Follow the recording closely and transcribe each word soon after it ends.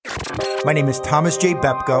My name is Thomas J.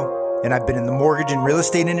 Bepko, and I've been in the mortgage and real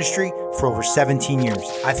estate industry for over 17 years.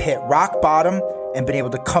 I've hit rock bottom and been able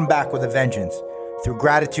to come back with a vengeance through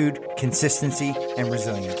gratitude, consistency, and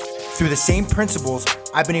resilience. Through the same principles,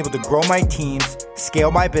 I've been able to grow my teams,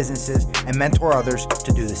 scale my businesses, and mentor others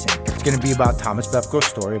to do the same. It's going to be about Thomas Bepko's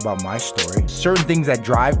story, about my story, certain things that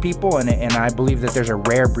drive people, and I believe that there's a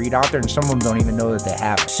rare breed out there, and some of them don't even know that they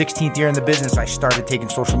have. 16th year in the business, I started taking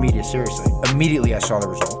social media seriously. Immediately, I saw the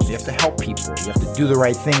results. You have to help people. You have to do the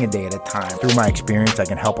right thing a day at a time. Through my experience, I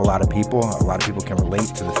can help a lot of people. A lot of people can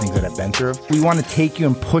relate to the things that I've been through. We want to take you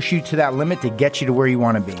and push you to that limit to get you to where you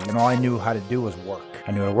want to be, and all I knew how to do was work.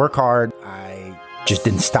 I knew how to work hard. I just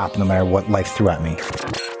didn't stop no matter what life threw at me.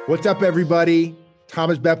 What's up, everybody?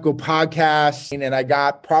 Thomas Bepko podcast. And I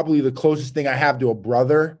got probably the closest thing I have to a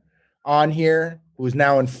brother on here who's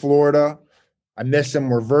now in Florida. I miss him.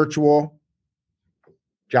 We're virtual.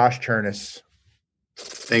 Josh Chernes.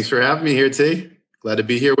 Thanks for having me here, T. Glad to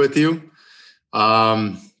be here with you.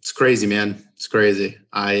 It's crazy, man. It's crazy.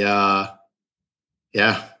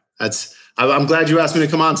 I'm glad you asked me to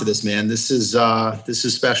come on to this, man. This is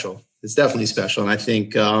special. It's definitely special. And I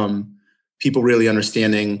think people really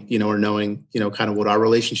understanding, or knowing, kind of what our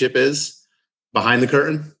relationship is behind the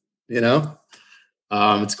curtain,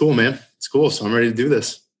 it's cool, man. It's cool. So I'm ready to do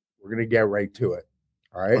this. We're going to get right to it.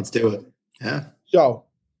 All right. Let's do it. Yeah. So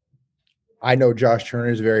I know Josh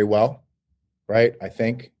Chernes very well, right? I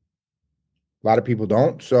think a lot of people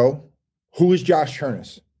don't. So who is Josh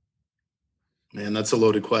Chernes? Man, that's a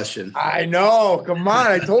loaded question. I know. Come on.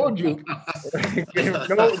 I told you. no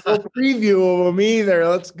preview of him either.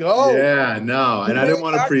 Let's go. Yeah, no. And I didn't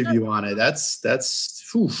want to preview on it.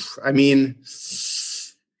 I mean,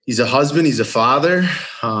 he's a husband. He's a father.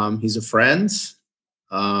 He's a friend.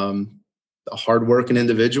 A hardworking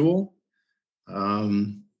individual.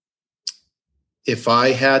 If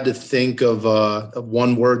I had to think of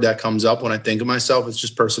one word that comes up when I think of myself, it's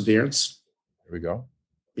just perseverance. Here we go.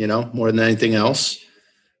 More than anything else.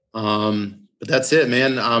 But that's it,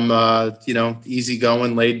 man. I'm,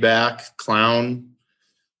 easygoing, laid back, clown,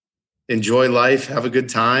 enjoy life, have a good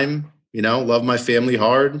time, love my family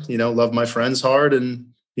hard, love my friends hard, and,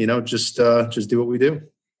 just do what we do.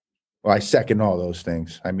 Well, I second all those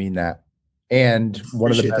things. I mean that. And one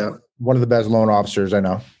of the best loan officers I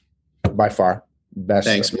know, by far. Best.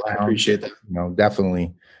 Thanks, man. I appreciate that.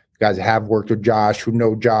 Definitely. Guys have worked with Josh, who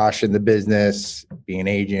know Josh in the business, be an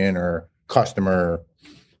agent or customer,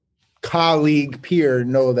 colleague, peer,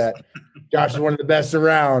 know that Josh is one of the best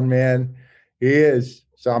around, man. He is.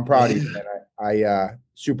 So I'm proud of you, man. I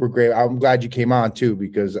super great. I'm glad you came on too,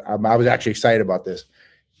 because I was actually excited about this.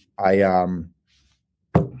 Where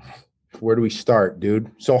do we start,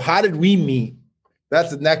 dude? So how did we meet?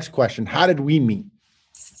 That's the next question. How did we meet?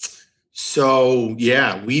 So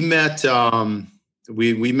yeah, we met.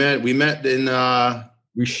 We met in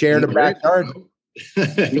we shared a backyard.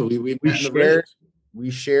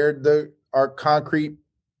 we shared our concrete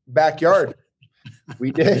backyard.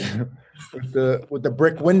 We did with the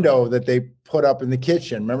brick window that they put up in the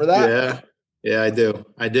kitchen. Remember that? Yeah, I do.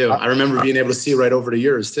 I remember being able to see right over to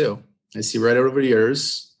yours too. I see right over to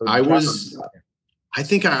yours. I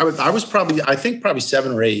think probably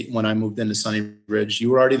 7 or 8 when I moved into Sunny Ridge.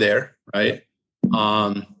 You were already there, right?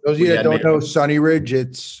 Those of you that don't know Sunny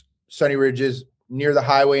Ridge, Sunny Ridge is near the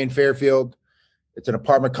highway in Fairfield. It's an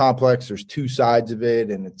apartment complex. There's 2 sides of it,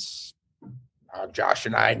 and it's Josh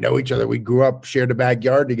and I know each other. We grew up, shared a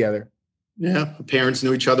backyard together. Yeah, parents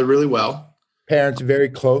knew each other really well. Parents very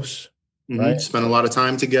close. Mm-hmm. Right? Spent a lot of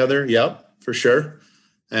time together. Yep, for sure.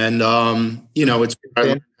 And it's I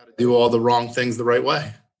learned how to do all the wrong things the right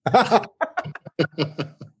way.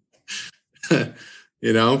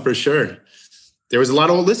 For sure. There was a lot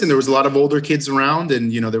of older kids around,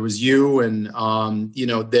 and, there was you, and,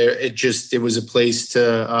 it was a place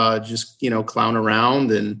to just clown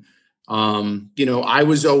around. And, I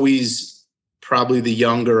was always probably the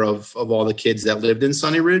younger of all the kids that lived in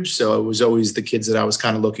Sunny Ridge. So it was always the kids that I was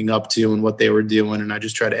kind of looking up to and what they were doing. And I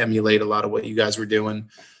just try to emulate a lot of what you guys were doing.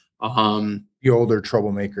 The older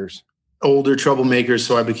troublemakers.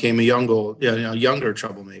 So I became a younger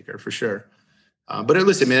troublemaker for sure. But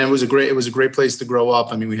listen, man, it was a great place to grow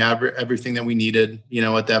up. I mean, we had everything that we needed,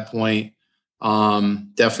 at that point.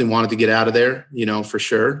 Definitely wanted to get out of there, for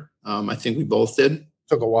sure. I think we both did.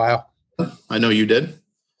 Took a while. I know you did.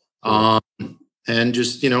 And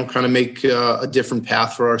just, kind of make a different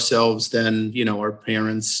path for ourselves than, our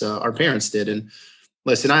parents did. And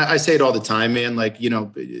listen, I say it all the time, man, like,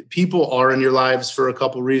 people are in your lives for a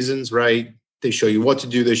couple reasons, right? They show you what to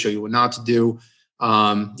do. They show you what not to do.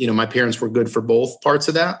 My parents were good for both parts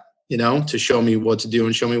of that, to show me what to do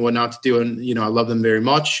and show me what not to do. And, I love them very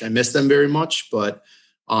much. I miss them very much, but,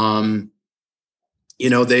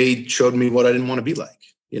 they showed me what I didn't want to be like,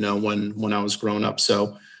 when I was growing up.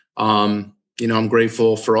 So, I'm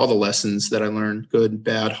grateful for all the lessons that I learned, good,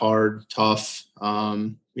 bad, hard, tough.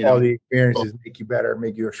 All the experiences make you better,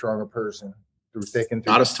 make you a stronger person through thick and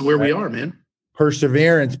thin. Got us to where we are, man.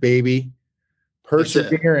 Perseverance, baby.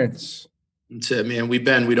 Perseverance. That's it, man. We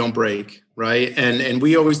bend, we don't break, right? And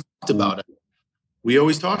we always talked about it. We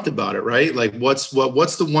always talked about it, right? Like what's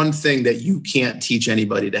the one thing that you can't teach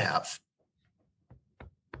anybody to have?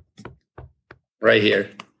 Right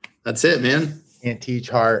here. That's it, man. Can't teach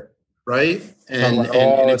heart. Right? And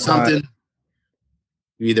it's something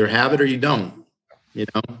you either have it or you don't. You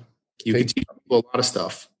can teach people a lot of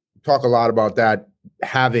stuff. Talk a lot about that,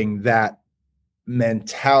 having that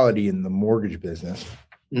mentality in the mortgage business.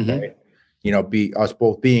 Mm-hmm. Right? Us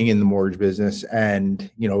both being in the mortgage business, and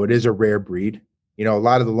it is a rare breed. A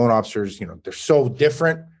lot of the loan officers, they're so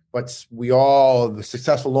different, but the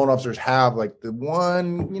successful loan officers have like the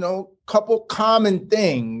one, couple common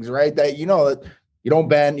things, right? That that you don't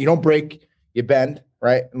bend, you don't break, you bend,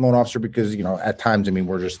 right? And loan officer, because at times,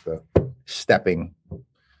 we're just the stepping,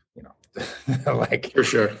 like for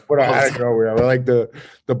sure. I don't know, we're like the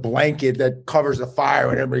blanket that covers the fire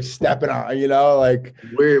when everybody's stepping on, like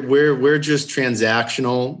we're just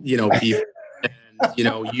transactional, people.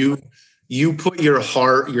 And, you put your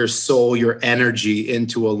heart, your soul, your energy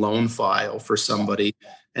into a loan file for somebody.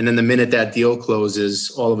 And then the minute that deal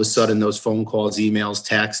closes, all of a sudden those phone calls, emails,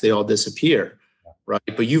 texts, they all disappear, right?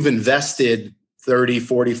 But you've invested 30,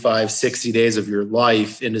 45, 60 days of your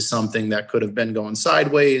life into something that could have been going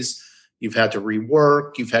sideways. You've had to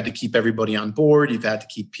rework. You've had to keep everybody on board. You've had to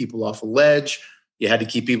keep people off a ledge. You had to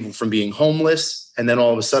keep people from being homeless. And then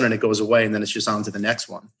all of a sudden it goes away, and then it's just on to the next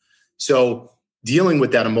one. So dealing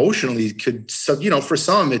with that emotionally for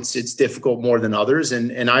some, it's difficult more than others.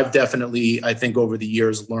 And I've definitely, I think over the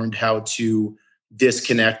years, learned how to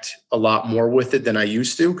disconnect a lot more with it than I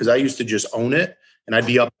used to, because I used to just own it, and I'd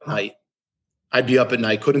be up at night.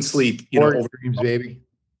 Couldn't sleep, over dreams, baby.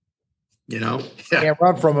 Yeah. Can't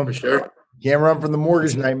run from them. For sure. Can't run from the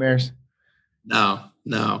mortgage nightmares. No,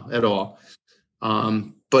 at all.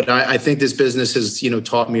 But I think this business has,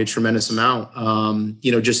 taught me a tremendous amount,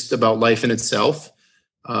 just about life in itself.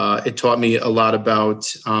 It taught me a lot about,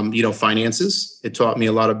 finances. It taught me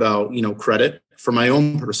a lot about, credit for my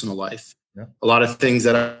own personal life. Yeah. A lot of things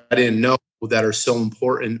that I didn't know that are so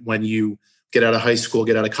important when you get out of high school,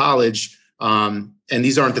 get out of college. And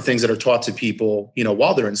these aren't the things that are taught to people,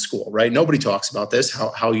 while they're in school, right? Nobody talks about this,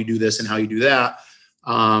 how you do this and how you do that.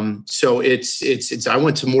 So it's I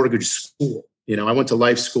went to mortgage school. I went to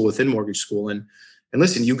life school within mortgage school, and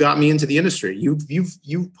listen, you got me into the industry.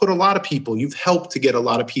 You've put a lot of people, you've helped to get a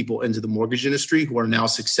lot of people into the mortgage industry who are now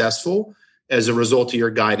successful as a result of your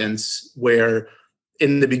guidance, where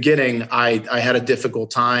in the beginning, I had a difficult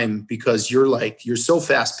time because you're so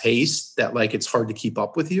fast paced that it's hard to keep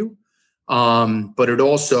up with you. But it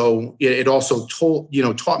also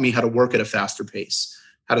taught me how to work at a faster pace,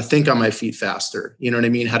 how to think on my feet faster,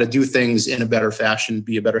 how to do things in a better fashion,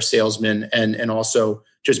 be a better salesman, and also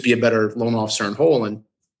just be a better loan officer in whole. And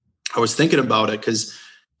I was thinking about it because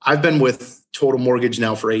I've been with Total Mortgage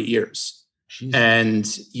now for 8 years. Jeez.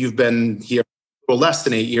 And you've been here for less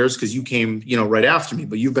than 8 years because you came, right after me,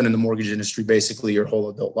 but you've been in the mortgage industry basically your whole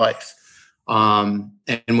adult life. And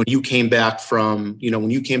when you came back from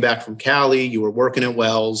Cali, you were working at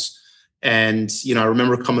Wells. And, I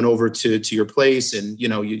remember coming over to your place, and,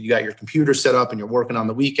 you got your computer set up and you're working on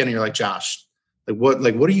the weekend, and you're like, Josh, what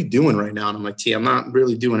are you doing right now? And I'm like, T, I'm not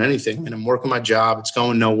really doing anything. And I'm working my job. It's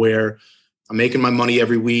going nowhere. I'm making my money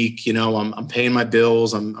every week. I'm paying my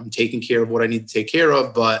bills. I'm taking care of what I need to take care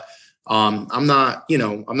of, but, I'm not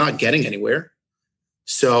getting anywhere.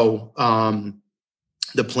 So,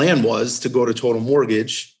 the plan was to go to Total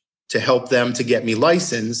Mortgage to help them to get me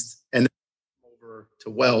licensed, and then over to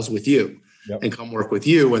Wells with you. Yep. And come work with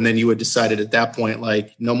you. And then you had decided at that point,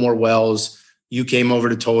 no more Wells. You came over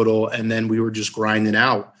to Total, and then we were just grinding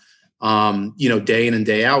out, day in and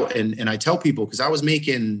day out. And I tell people, because I was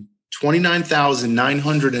making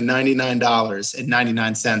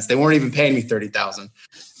 $29,999.99. They weren't even paying me $30,000.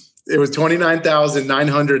 It was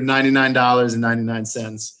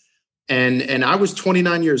 $29,999.99. And I was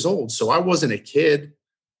 29 years old, so I wasn't a kid.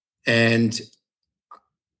 And,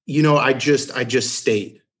 I just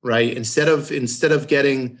stayed. Right. Instead of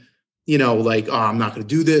getting, oh, I'm not going to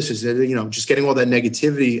do this, just getting all that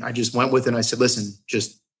negativity, I just went with it. And I said, listen,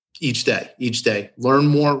 just each day, learn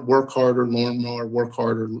more, work harder, learn more, work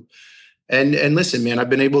harder. And listen, man, I've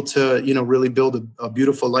been able to, really build a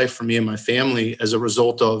beautiful life for me and my family as a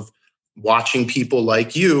result of watching people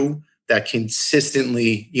like you that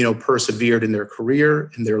consistently, persevered in their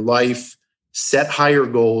career, in their life, set higher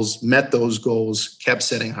goals, met those goals, kept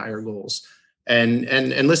setting higher goals. And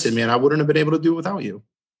listen, man, I wouldn't have been able to do it without you,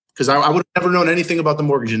 because I would have never known anything about the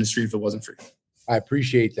mortgage industry if it wasn't for you. I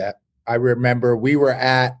appreciate that. I remember we were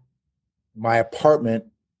at my apartment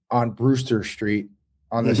on Brewster Street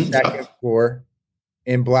on the second floor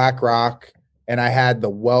in Black Rock, and I had the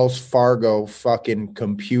Wells Fargo fucking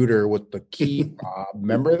computer with the key fob.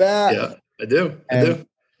 Remember that? Yeah, I do.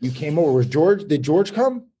 You came over. Was George? Did George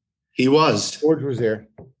come? He was. George was there.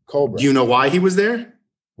 Cobra. Do you know why he was there?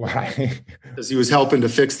 Why? Because he was helping to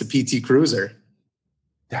fix the PT Cruiser.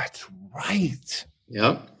 That's right.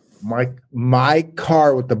 Yep. My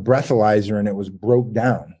car with the breathalyzer in it was broke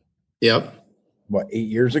down. Yep. What, 8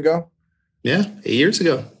 years ago? Yeah, 8 years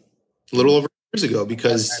ago. A little over 8 years ago,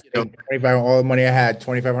 because all the money I had,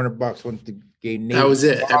 $2,500 went to gain. That was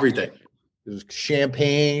it. Everything. It was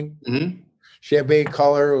champagne, Mm-hmm. champagne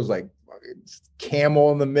color. It was like fucking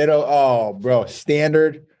camel in the middle. Oh, bro,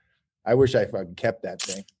 standard. I wish I fucking kept that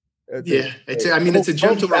thing. It's a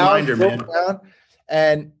gentle reminder, man.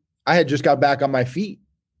 And I had just got back on my feet.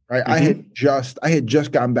 Right, mm-hmm. I had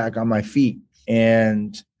just gotten back on my feet,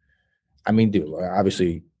 and I mean, dude,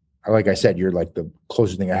 obviously, like I said, you're like the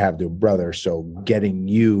closest thing I have to a brother. So helping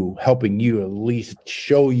you at least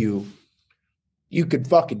show you could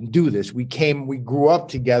fucking do this. We grew up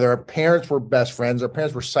together. Our parents were best friends. Our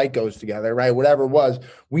parents were psychos together, right? Whatever it was,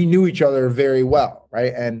 we knew each other very well,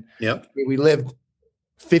 right? And we lived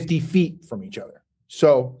 50 feet from each other.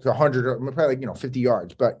 So it's 100, probably 50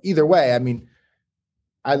 yards. But either way, I mean,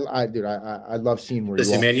 I love seeing where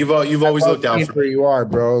Listen, you are. man, you've always looked out for where you are,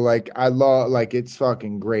 bro. Like, I love, like, it's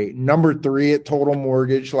fucking great. Number 3 at Total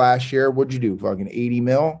Mortgage last year. What'd you do? Fucking 80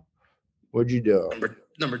 mil? What'd you do?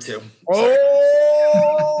 Number 2.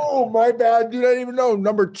 Oh, my bad, dude. I didn't even know.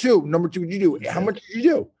 Number two. What'd you do? How much did you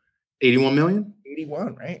do? 81 million.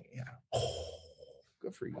 81, right? Yeah. Oh,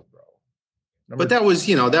 good for you, bro. But that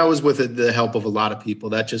was with the help of a lot of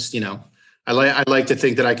people. That just, I like to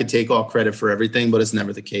think that I could take all credit for everything, but it's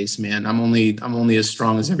never the case, man. I'm only as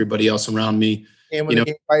strong as everybody else around me. And when you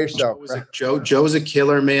get by yourself, Joe's a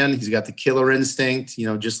killer, man. He's got the killer instinct,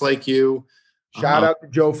 just like you. Shout out to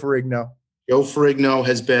Joe Ferrigno. Joe Ferrigno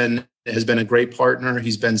has been a great partner.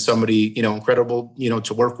 He's been somebody, incredible,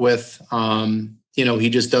 to work with. He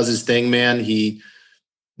just does his thing, man.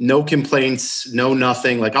 No complaints, no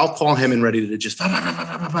nothing. Like, I'll call him and ready to just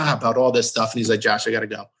about all this stuff. And he's like, Josh, I got to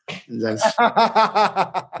go.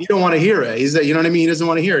 You don't want to hear it. He's, you know what I mean? He doesn't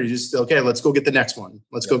want to hear it. He's just, okay, let's go get the next one.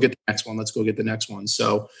 Let's go get the next one.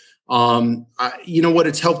 So, you know what?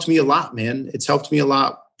 It's helped me a lot, man. It's helped me a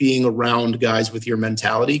lot being around guys with your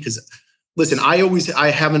mentality. Because listen, I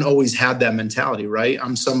haven't always had that mentality, right?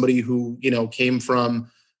 I'm somebody who, came from,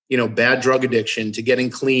 bad drug addiction to getting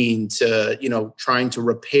clean to, trying to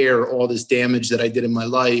repair all this damage that I did in my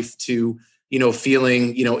life to,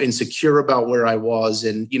 feeling, insecure about where I was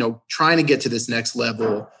and, trying to get to this next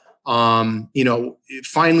level.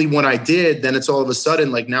 Finally, when I did, then it's all of a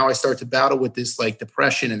sudden, like, now I start to battle with this like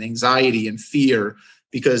depression and anxiety and fear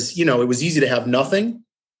because, it was easy to have nothing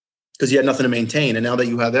because you had nothing to maintain. And now that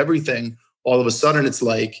you have everything, all of a sudden it's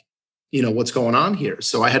like, what's going on here?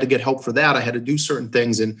 So I had to get help for that. I had to do certain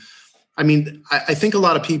things. And I mean, I think a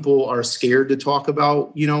lot of people are scared to talk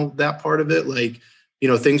about, that part of it. Like,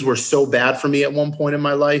 things were so bad for me at one point in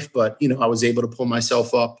my life, but, I was able to pull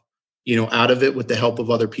myself up, out of it with the help of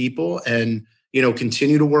other people and,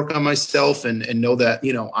 continue to work on myself and know that,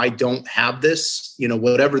 I don't have this,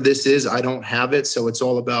 whatever this is, I don't have it. So it's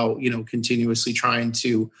all about, continuously trying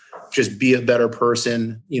to just be a better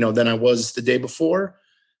person, than I was the day before.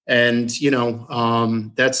 And,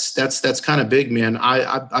 that's kind of big, man.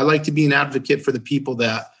 I like to be an advocate for the people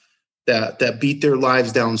that beat their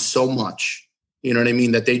lives down so much, you know what I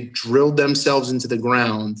mean? That they drilled themselves into the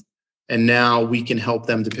ground and now we can help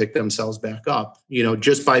them to pick themselves back up,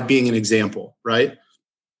 just by being an example. Right.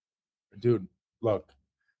 Dude, look,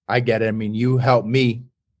 I get it. I mean, you helped me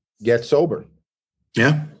get sober.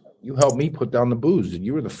 Yeah. You helped me put down the booze. And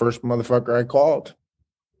you were the first motherfucker I called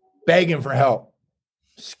begging for help.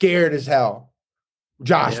 Scared as hell.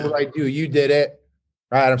 Josh, what do I do? You did it.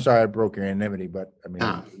 All right, I'm sorry I broke your anonymity, but I mean,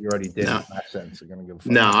 you already did it in that sense. You're gonna give a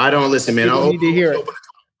fuck. No, I don't listen, man. People need to hear it.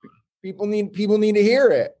 People need to hear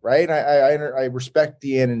it, right? I respect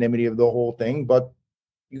the anonymity of the whole thing, but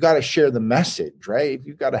you got to share the message, right? If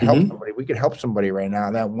you got to help somebody, we could help somebody right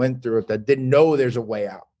now that went through it, that didn't know there's a way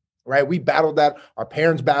out. right? We battled that. Our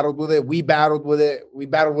parents battled with it. We battled with it. We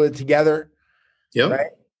battled with it together. Yep.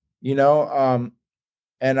 Right.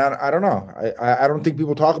 And I don't know. I don't think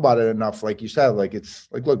people talk about it enough. Like you said, like, it's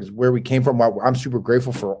like, look, it's where we came from. I'm super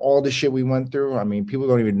grateful for all the shit we went through. I mean, people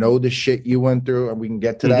don't even know the shit you went through, and we can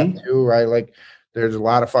get to that too, right? Like, there's a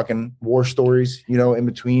lot of fucking war stories, in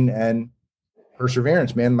between, and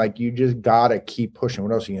perseverance, man. Like, you just gotta keep pushing.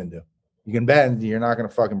 What else are you gonna do? You can bend, you're not gonna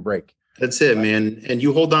fucking break. That's it, man. And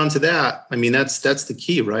you hold on to that. I mean, that's the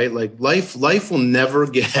key, right? Like, life will never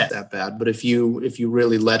get that bad. But if you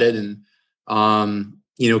really let it, and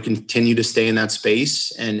continue to stay in that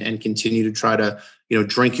space, and continue to try to,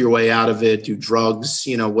 drink your way out of it, do drugs,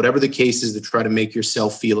 whatever the case is, to try to make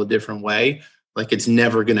yourself feel a different way. Like, it's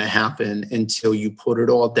never going to happen until you put it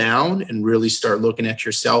all down and really start looking at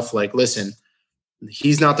yourself like, listen,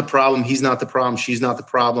 he's not the problem. He's not the problem. She's not the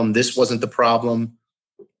problem. This wasn't the problem.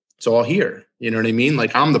 It's all here. You know what I mean?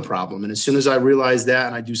 Like, I'm the problem. And as soon as I realize that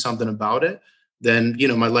and I do something about it, then,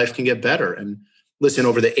 my life can get better. And listen,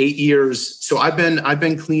 over the 8 years, so I've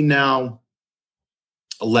been clean now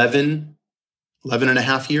 11 and a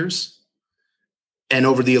half years. And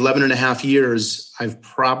over the 11 and a half years, I've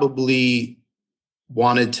probably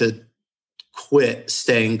wanted to quit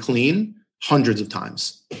staying clean hundreds of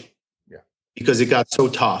times. Yeah. Because it got so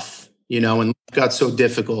tough, and it got so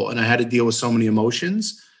difficult, and I had to deal with so many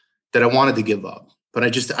emotions that I wanted to give up, but I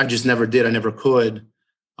just never did. I never could.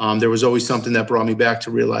 There was always something that brought me back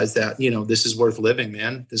to realize that, this is worth living,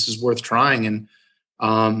 man. This is worth trying. And,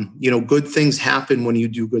 good things happen when you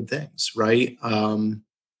do good things, right?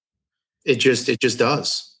 It just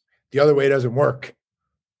does. The other way doesn't work.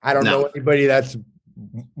 I don't know anybody that's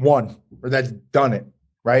won or that's done it,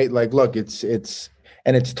 right? Like, look, it's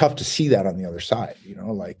tough to see that on the other side,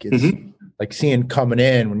 like, it's like seeing coming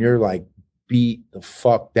in when you're like beat the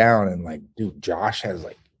fuck down, and like, dude, Josh has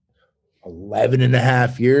like 11 and a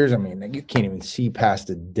half years. I mean, you can't even see past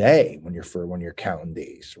a day when you're counting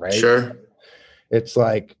days, right? Sure. It's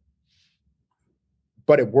like,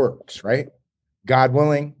 but it works, right? God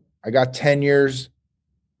willing, I got 10 years,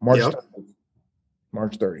 March 30th.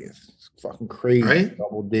 It's fucking crazy, right?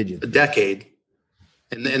 Double digits. A decade.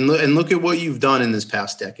 And look at what you've done in this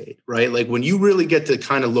past decade, right? Like, when you really get to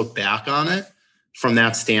kind of look back on it from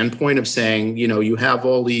that standpoint of saying, you have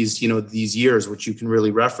all these, these years, which you can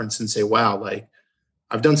really reference and say, wow, like,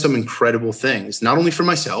 I've done some incredible things, not only for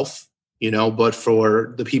myself, but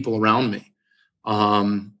for the people around me.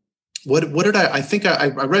 What did I think I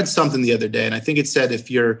read something the other day, and I think it said,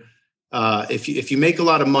 if you make a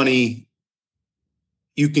lot of money,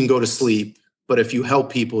 you can go to sleep, but if you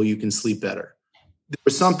help people, you can sleep better. There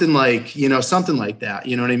was something like that,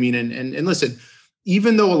 you know what I mean? And listen,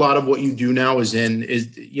 even though a lot of what you do now is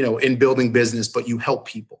in building business, but you help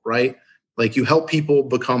people, right? Like, you help people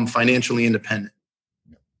become financially independent,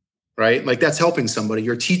 right? Like, that's helping somebody.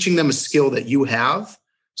 You're teaching them a skill that you have,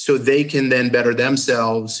 so they can then better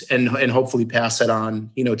themselves and hopefully pass that on,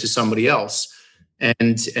 to somebody else.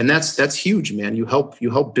 And that's huge, man. You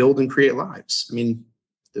help build and create lives. I mean,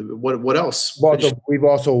 what else? Well, we've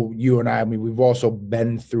also, you and I mean, we've also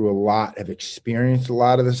been through a lot, have experienced a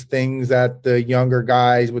lot of those things that the younger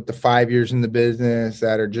guys with the 5 years in the business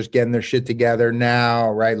that are just getting their shit together now,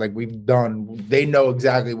 right? Like, they know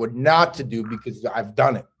exactly what not to do because I've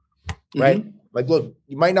done it, right? Like, look,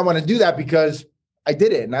 you might not want to do that because I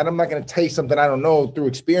did it. And I'm not going to tell you something I don't know through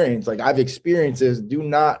experience. Like, I've experienced this. Do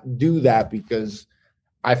not do that because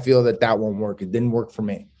I feel that won't work. It didn't work for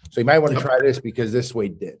me. So you might want to try this because this way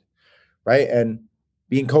did, right? And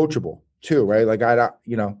being coachable too, right? Like,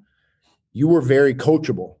 you were very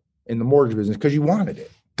coachable in the mortgage business because you wanted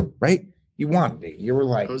it, right? You wanted it. You were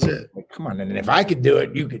like, come on. And if I could do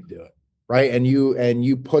it, you could do it, right? And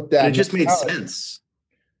you put that. And it just made sense.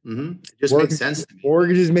 It just makes sense to me.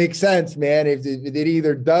 Mortgages make sense, man. If it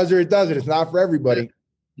either does or it doesn't, it's not for everybody.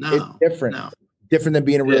 No, it's different. Different than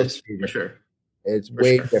being a real estate agent. For sure. It's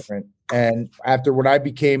way different. And when I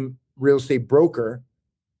became real estate broker,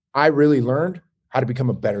 I really learned how to become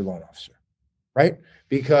a better loan officer, right?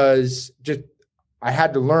 Because I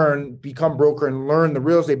had to become broker and learn the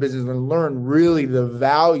real estate business and learn really the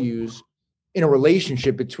values in a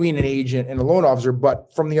relationship between an agent and a loan officer,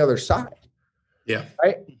 but from the other side. Yeah.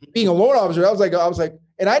 Right. Being a loan officer, I was like,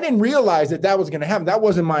 and I didn't realize that was going to happen. That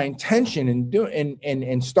wasn't my intention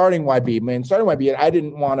in starting YB. Man, starting YB, I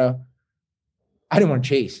didn't want to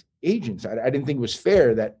chase agents. I didn't think it was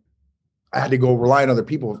fair that I had to go rely on other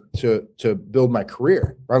people to build my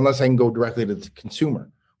career, unless I can go directly to the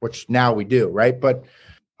consumer, which now we do, right? But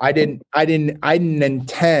I didn't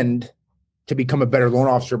intend to become a better loan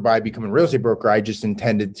officer by becoming a real estate broker. I just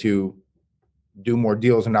intended to do more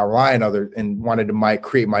deals and not rely on others, and wanted to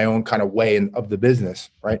create my own kind of way of the business.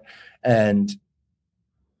 Right. And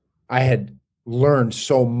I had learned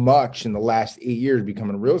so much in the last 8 years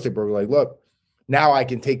becoming a real estate broker. Like, look, now I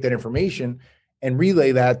can take that information and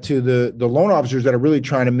relay that to the loan officers that are really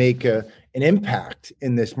trying to make an impact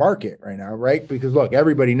in this market right now, right? Because look,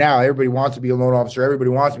 everybody wants to be a loan officer. Everybody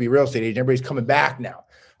wants to be a real estate agent. Everybody's coming back now.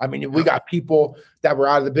 I mean, we got people that were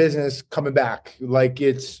out of the business coming back. Like,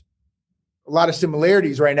 it's a lot of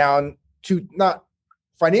similarities right now, and to not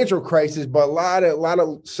financial crisis, but a lot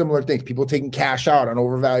of similar things. People taking cash out on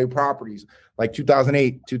overvalued properties like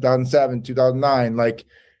 2008, 2007, 2009. Like,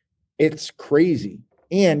 it's crazy.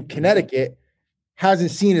 And Connecticut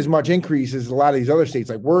hasn't seen as much increase as a lot of these other states.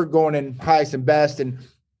 Like, we're going in highest and best, and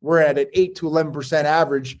we're at an 8 to 11%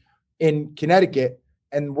 average in Connecticut.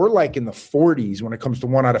 And we're like in the 40s when it comes to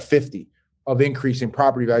 1 out of 50 of increase in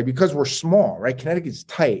property value, because we're small, right? Connecticut's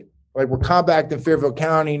tight. Like, we're compact in Fairfield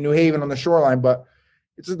County, New Haven on the shoreline, but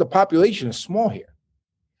it's just the population is small here.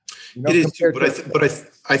 You know, it is too, but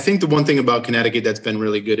I think the one thing about Connecticut that's been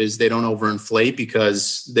really good is they don't overinflate,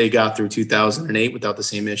 because they got through 2008 without the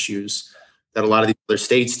same issues that a lot of the other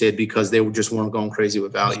states did, because they just weren't going crazy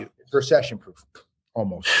with value. It's recession proof,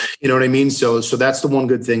 almost. You know what I mean? So that's the one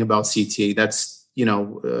good thing about CT. That's,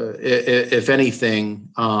 if anything,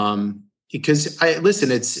 because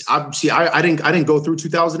it's obviously I didn't go through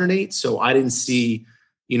 2008, so I didn't see,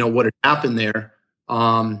 what had happened there.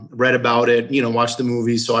 Read about it, watched the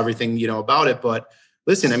movies, saw everything, about it. But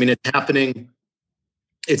listen, I mean, it's happening.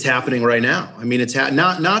 It's happening right now. I mean, it's and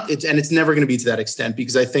it's never going to be to that extent,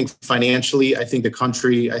 because I think financially, I think the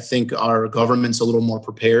country, I think our government's a little more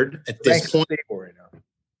prepared at this point. Right now.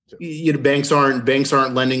 Banks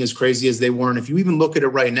aren't lending as crazy as they were. And if you even look at it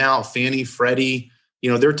right now, Fannie, Freddie,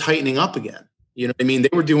 they're tightening up again. You know what I mean? They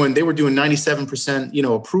were doing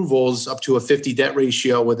 97%, approvals up to a 50 debt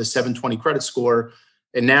ratio with a 720 credit score.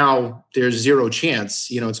 And now there's zero chance.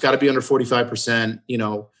 It's got to be under 45%.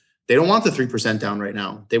 They don't want the 3% down right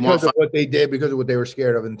now. They want what they did, because of what they were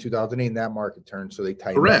scared of in 2008. And that market turned, so they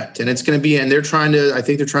tightened. Correct. And it's going to be, and I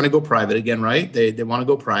think they're trying to go private again, right? They want to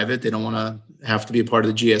go private. They don't want to have to be a part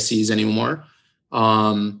of the GSEs anymore.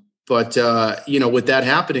 But with that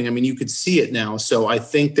happening, I mean, you could see it now. So I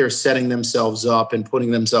think they're setting themselves up and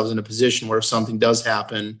putting themselves in a position where if something does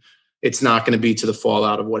happen, it's not going to be to the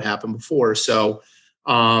fallout of what happened before. So,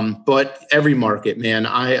 but every market, man,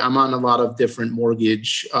 I'm on a lot of different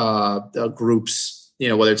mortgage groups,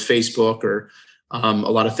 whether it's Facebook or a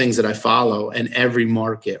lot of things that I follow, and every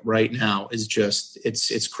market right now is just,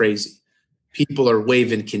 it's crazy. People are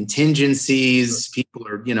waiving contingencies. People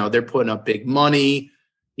are, they're putting up big money.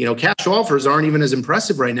 Cash offers aren't even as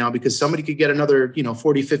impressive right now, because somebody could get another,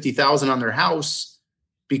 40, 50,000 on their house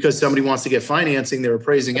because somebody wants to get financing. They're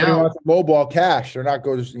appraising somebody out. Wants mobile cash. They're not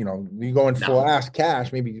going to, you go in full ass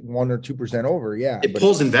cash, maybe 1 or 2% over. Yeah. It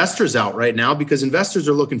pulls investors out right now, because investors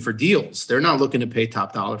are looking for deals. They're not looking to pay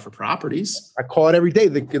top dollar for properties. I call it every day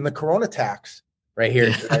in the Corona tax right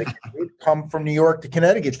here. Come from New York to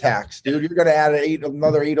Connecticut tax, dude. You're going to add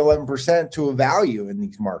another 8, 11% to a value in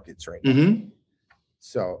these markets right now. Mm-hmm.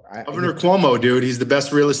 So Governor Cuomo, dude, he's the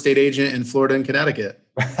best real estate agent in Florida and Connecticut.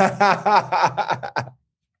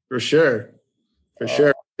 For sure.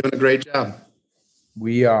 Doing a great job.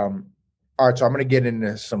 All right. So I'm going to get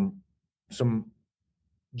into some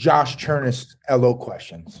Josh Chernes LO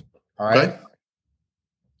questions. All right. Okay.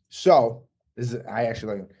 So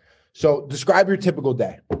so describe your typical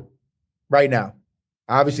day right now.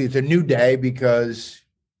 Obviously it's a new day because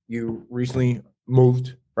you recently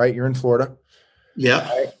moved, right? You're in Florida. Yeah.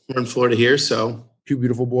 Right. We're in Florida here. So 2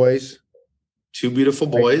 beautiful boys. 2 beautiful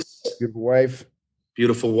boys. Beautiful wife.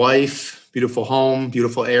 Beautiful wife, beautiful home,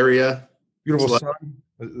 beautiful area. Beautiful sun.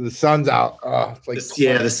 The sun's out. It's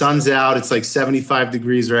like the sun's out. It's like 75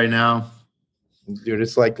 degrees right now. Dude,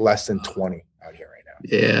 it's like less than 20 out here right now.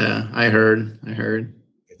 Yeah, I heard.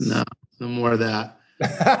 No more of that.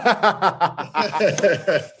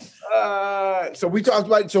 So we talked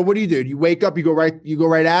about. So what do? You wake up, you go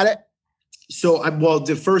right at it. So,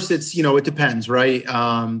 the first, it's, it depends, right?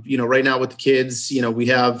 Right now with the kids, we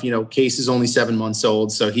have, Case is only 7 months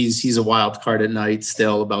old. So he's a wild card at night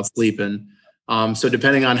still about sleeping. So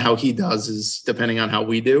depending on how he does is depending on how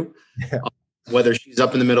we do. Yeah. Whether she's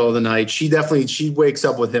up in the middle of the night, she wakes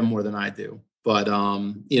up with him more than I do. But,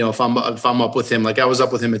 if I'm up with him, like I was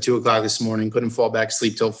up with him at 2:00 this morning, couldn't fall back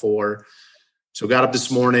asleep till 4. So got up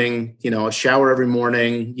this morning, a shower every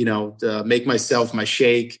morning, make myself my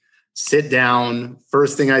shake. Sit down.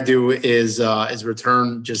 First thing I do is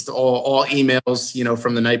return just all emails,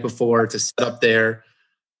 from the night before to set up there.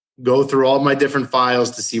 go through all my different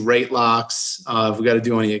files to see rate locks. If we got to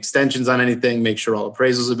do any extensions on anything, make sure all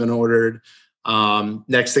appraisals have been ordered.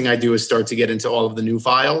 Next thing I do is start to get into all of the new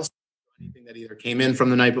files, anything that either came in from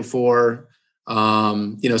the night before,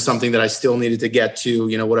 something that I still needed to get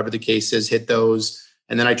to, whatever the case is, hit those.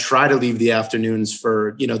 And then I try to leave the afternoons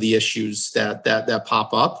for, the issues that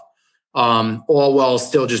pop up, all while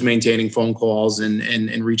still just maintaining phone calls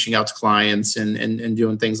and reaching out to clients and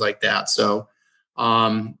doing things like that. So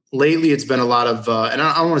lately it's been a lot of, and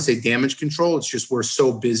I don't want to say damage control. It's just, we're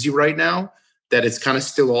so busy right now that it's kind of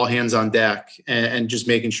still all hands on deck and just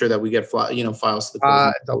making sure that we get, files to the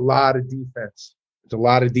closing. It's a lot of defense. It's a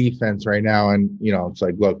lot of defense right now. And, it's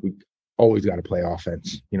like, look, we always got to play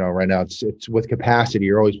offense. Right now it's with capacity.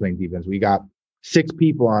 You're always playing defense. We got 6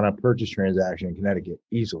 people on a purchase transaction in Connecticut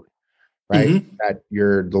easily, right? Mm-hmm. That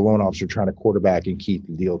you're the loan officer trying to quarterback and keep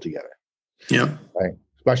the deal together. Yeah. Right.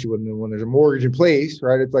 Especially when there's a mortgage in place,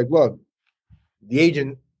 right? It's like, look, the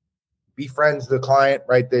agent befriends the client,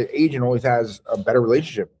 right? The agent always has a better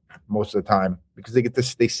relationship most of the time because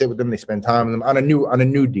they sit with them, they spend time with them on a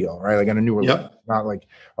new deal, right? Like on a new relationship, not like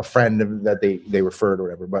a friend that they referred or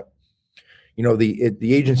whatever. But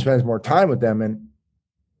the agent spends more time with them, and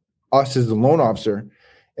us as the loan officer,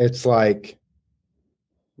 it's like,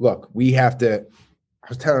 look, we have to. I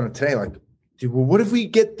was telling him today, like, dude, well, what if we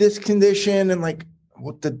get this condition and like,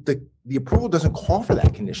 what the approval doesn't call for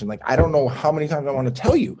that condition? Like, I don't know how many times I want to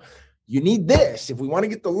tell you, you need this if we want to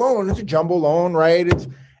get the loan. It's a jumbo loan, right?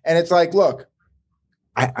 It's like, look,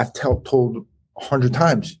 I've told 100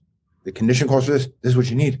 times, the condition calls for this. This is what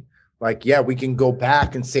you need. Like, yeah, we can go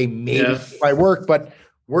back and say maybe it might work, but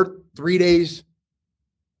we're 3 days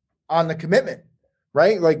on the commitment,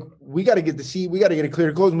 right? Like, we got to get it clear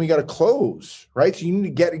to close, and we got to close, right? So you need to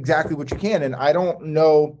get exactly what you can. And I don't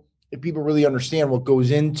know if people really understand what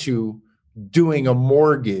goes into doing a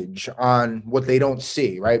mortgage on what they don't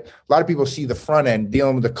see, right? A lot of people see the front end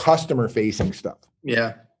dealing with the customer facing stuff.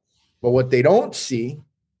 Yeah. But what they don't see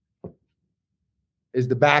is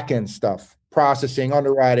the back end stuff, processing,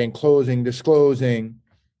 underwriting, closing, disclosing,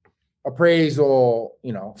 appraisal,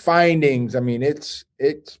 findings. I mean, it's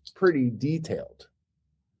pretty detailed.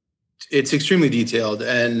 It's extremely detailed.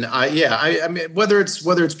 And I mean, whether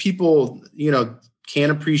it's people,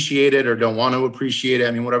 can't appreciate it or don't want to appreciate it.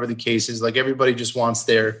 I mean, whatever the case is, like, everybody just wants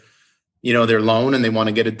their loan and they want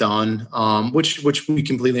to get it done, which we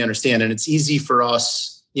completely understand. And it's easy for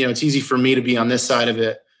us, it's easy for me to be on this side of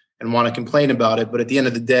it and want to complain about it. But at the end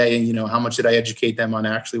of the day, how much did I educate them on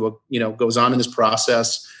actually what, goes on in this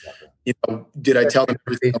process? Did I tell them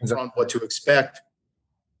everything up front, what to expect?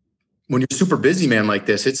 When you're super busy, man, like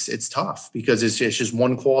this, it's tough because it's just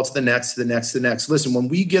one call to the next, to the next, to the next. Listen, when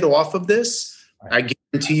we get off of this, I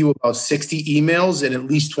guarantee you about 60 emails and at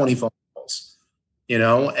least 20 phone calls,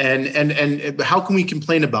 and how can we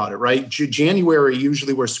complain about it, right? January,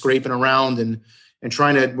 usually we're scraping around and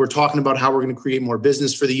we're talking about how we're going to create more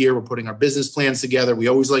business for the year. We're putting our business plans together. We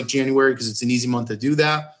always like January because it's an easy month to do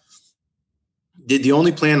that. The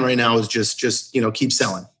only plan right now is just keep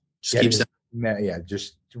selling. Keep selling. Yeah.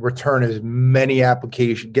 Just return as many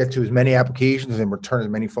applications, get to as many applications and return as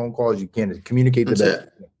many phone calls as you can to communicate the best.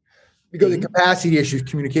 Because the capacity issues,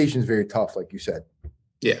 communication is very tough, like you said.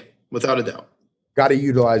 Yeah, without a doubt. Got to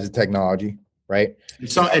utilize the technology, right?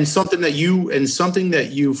 And something that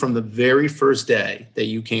you from the very first day that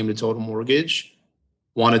you came to Total Mortgage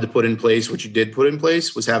wanted to put in place, what you did put in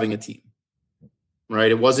place, was having a team,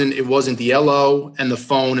 right? It wasn't the LO and the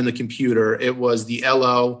phone and the computer. It was the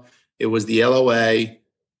LO. It was the LOA.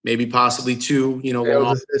 Maybe possibly 2,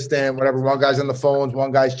 sales assistant, whatever. One guy's on the phones,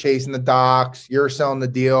 one guy's chasing the docs. You're selling the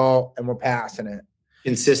deal, and we're passing it.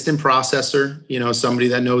 Consistent processor, somebody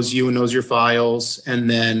that knows you and knows your files, and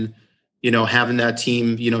then, having that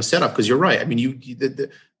team, set up. Because you're right. I mean,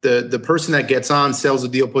 the person that gets on, sells the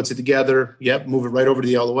deal, puts it together. Yep, move it right over to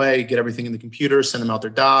the LOA, get everything in the computer, send them out their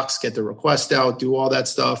docs, get their request out, do all that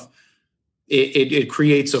stuff. It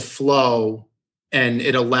creates a flow. And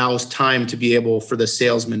it allows time to be able for the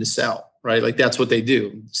salesman to sell, right? Like, that's what they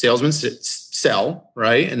do. Salesmen sell,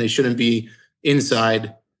 right? And they shouldn't be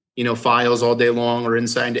inside, files all day long or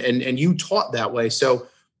inside. And you taught that way. So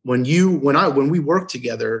when we worked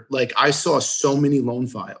together, like, I saw so many loan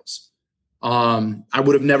files. I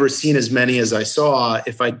would have never seen as many as I saw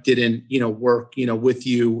if I didn't, work, with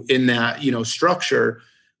you in that, structure,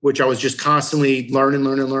 which I was just constantly learning.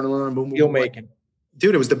 Boom, deal making.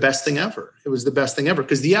 Dude, it was the best thing ever. It was the best thing ever.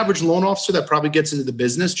 Because the average loan officer that probably gets into the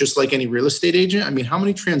business, just like any real estate agent, I mean, how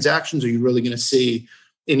many transactions are you really going to see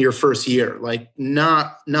in your first year? Like,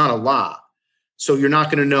 not a lot. So you're not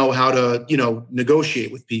going to know how to,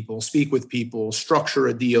 negotiate with people, speak with people, structure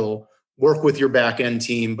a deal, work with your back end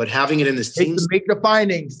team. But having it in this team, make the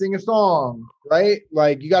findings, sing a song, right?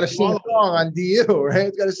 Like you got to sing a song on DU, right?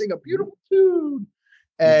 It's got to sing a beautiful tune,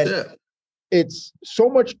 and it's so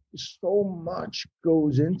much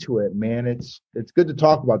goes into it, man. It's good to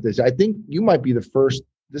talk about this. I think you might be the first.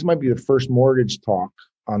 This might be the first mortgage talk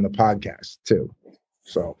on the podcast too.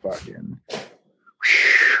 So fucking,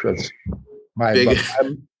 that's my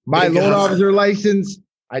loan officer license.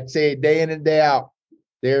 I'd say day in and day out.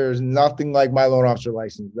 There's nothing like my loan officer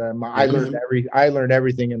license. I learned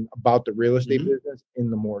everything about the real estate business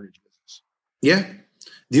in the mortgage business. Yeah.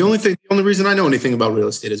 The only reason I know anything about real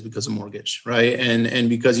estate is because of mortgage, right? And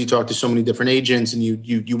because you talk to so many different agents and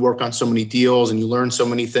you work on so many deals and you learn so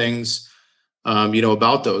many things,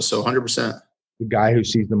 about those. So 100%. The guy who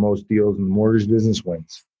sees the most deals in the mortgage business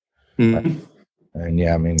wins. Mm-hmm. And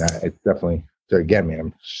yeah, I mean, it's definitely, again, man,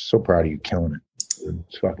 I'm so proud of you killing it.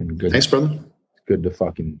 It's fucking good. Thanks, brother. Good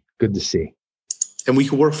to see. And we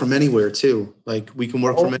can work from anywhere too. Like we can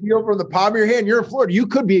work from the palm of your hand. You're in Florida. You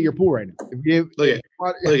could be at your pool right now. Look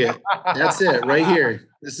at that's it right here.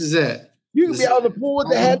 This is it. You can be out of the pool with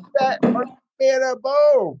the headset.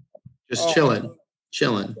 Boom. Just chilling.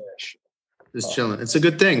 Just chilling. It's a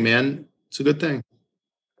good thing, man. It's a good thing.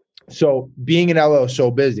 So being in LO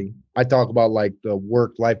so busy, I talk about like the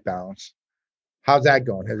work-life balance. How's that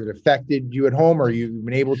going? Has it affected you at home, or you've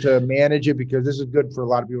been able to manage it? Because this is good for a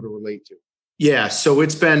lot of people to relate to. Yeah, so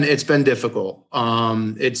it's been difficult.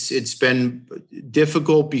 It's been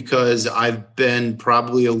difficult because I've been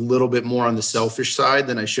probably a little bit more on the selfish side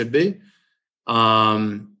than I should be.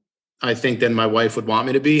 I think than my wife would want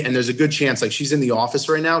me to be, and there's a good chance, like she's in the office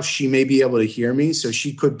right now, she may be able to hear me, so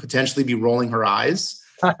she could potentially be rolling her eyes.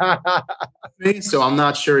 So I'm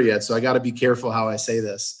not sure yet. So I got to be careful how I say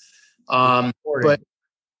this. But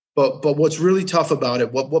what's really tough about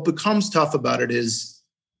it, what becomes tough about it is,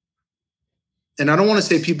 and I don't want to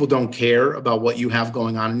say people don't care about what you have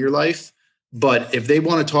going on in your life, but if they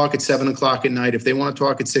want to talk at 7:00 at night, if they want to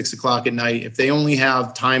talk at 6:00 at night, if they only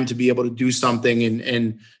have time to be able to do something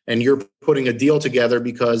and you're putting a deal together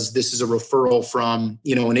because this is a referral from,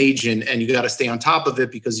 an agent, and you got to stay on top of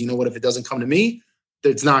it because if it doesn't come to me,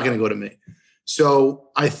 it's not going to go to me. So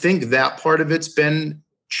I think that part of it's been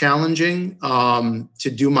challenging, to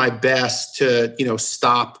do my best to,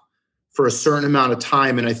 stop for a certain amount of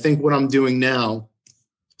time. And I think what I'm doing now,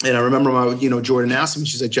 and I remember Jordan asked me,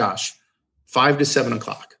 she said, Josh, 5 to 7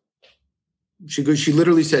 o'clock. She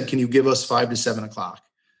literally said, can you give us 5 to 7 o'clock?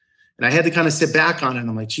 And I had to kind of sit back on it. And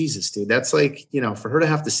I'm like, Jesus, dude, that's like, for her to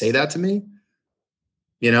have to say that to me,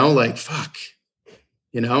 like, fuck,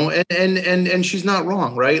 and she's not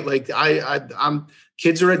wrong. Right. Like I'm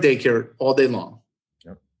kids are at daycare all day long.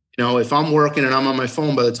 Yep. If I'm working and I'm on my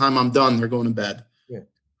phone, by the time I'm done, they're going to bed. Yeah.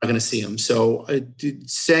 I'm going to see them. So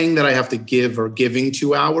saying that I have to giving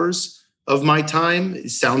 2 hours of my time, it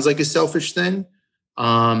sounds like a selfish thing.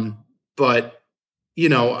 But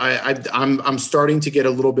I'm starting to get a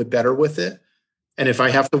little bit better with it. And if I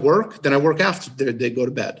have to work, then I work after they go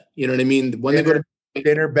to bed. You know what I mean? When they go to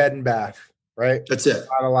dinner, bed, and bath, right? That's it.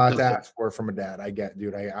 Not a lot to ask for from a dad. I get,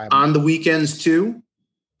 dude. I'm on the weekends too.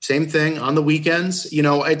 Same thing on the weekends.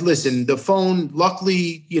 I'd listen. The phone,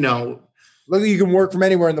 luckily, luckily you can work from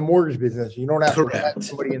anywhere in the mortgage business. You don't have to have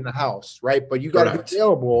somebody in the house, right? But you got to be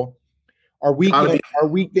available. Our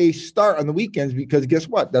weekdays start on the weekends because guess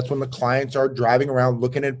what? That's when the clients are driving around,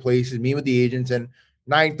 looking at places, meeting with the agents, and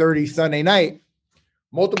 9:30 Sunday night,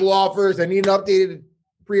 multiple offers. I need an updated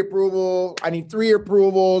pre-approval. I need 3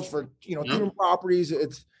 approvals for 2 properties.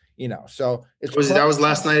 It's so that was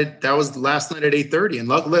last night. That was last night at 8:30, and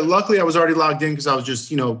luckily I was already logged in because I was just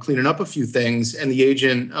cleaning up a few things, and the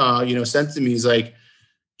agent sent to me, he's like,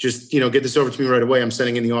 just, get this over to me right away. I'm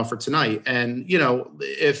sending in the offer tonight. And,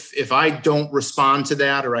 if I don't respond to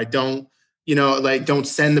that, or I don't, don't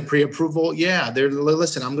send the pre-approval. Yeah.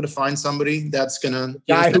 Listen, I'm going to find somebody that's going to.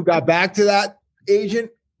 Guy who got back to that agent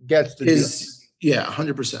gets the deal. Yeah.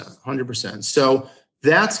 100%. So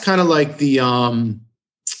that's kind of like the,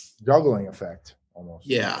 juggling effect almost.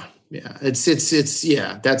 Yeah. Yeah. It's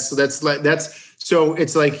so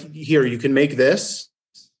it's like, here, you can make this,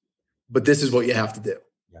 but this is what you have to do.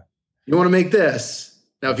 You want to make this.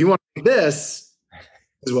 Now, if you want to make this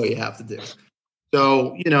is what you have to do.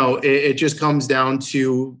 So, it just comes down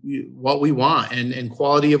to what we want, and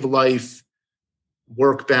quality of life,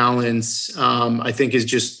 work balance, I think is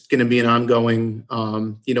just going to be an ongoing,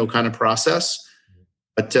 kind of process.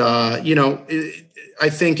 But, I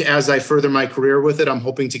think as I further my career with it, I'm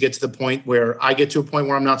hoping to get to the point where I get to a point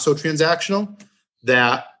where I'm not so transactional,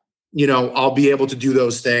 that I'll be able to do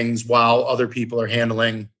those things while other people are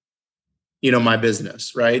handling, my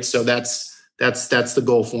business. Right. So that's the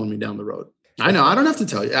goal for me down the road. I know. I don't have to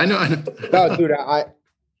tell you. I know. No, dude,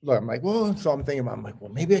 I'm like, well, so I'm thinking about, I'm like,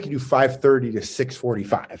 well, maybe I can do 5:30 to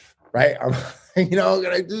 6:45. Right. I'm,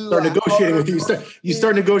 gonna do start negotiating with you. You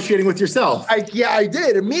start negotiating with yourself. I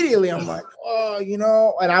did immediately. I'm like, oh,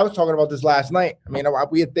 and I was talking about this last night. I mean,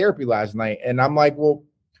 we had therapy last night, and I'm like, well,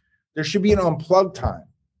 there should be an unplugged time,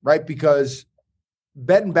 right? Because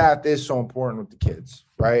bed and bath is so important with the kids,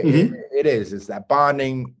 right? Mm-hmm. It is. It's that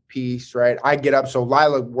bonding piece, right? I get up. So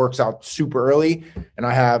Lila works out super early, and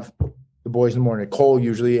I have the boys in the morning. Cole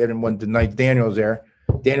usually, and when the night Daniel's there,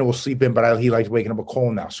 Daniel will sleep in, but he likes waking up with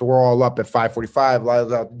Cole now. So we're all up at 5:45.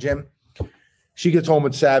 Lila's out the gym. She gets home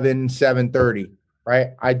at 7:30, right?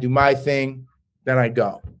 I do my thing, then I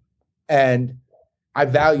go. And I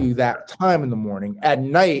value that time in the morning. At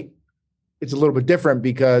night, it's a little bit different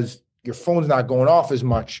because your phone's not going off as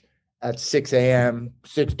much at 6 a.m.,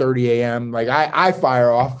 6:30 a.m. Like I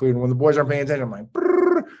fire off when the boys aren't paying attention. I'm like,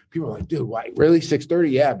 brrr. People are like, dude, why? Really?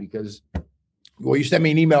 6:30? Yeah, because you sent me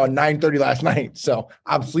an email at 9:30 last night, so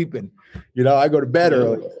I'm sleeping. I go to bed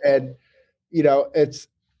early, and it's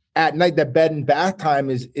at night that bed and bath time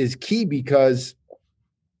is key because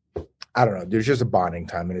I don't know. There's just a bonding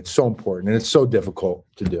time, and it's so important, and it's so difficult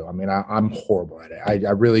to do. I mean, I'm horrible at it.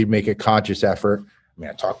 I really make a conscious effort. I mean,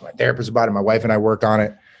 I talk to my therapist about it. My wife and I work on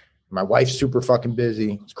it. My wife's super fucking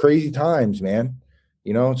busy. It's crazy times, man.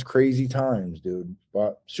 It's crazy times, dude.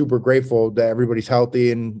 But super grateful that everybody's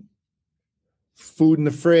healthy and food in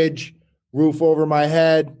the fridge, roof over my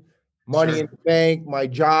head, money in the bank, my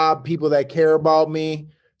job, people that care about me,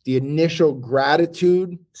 the initial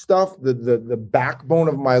gratitude stuff, the backbone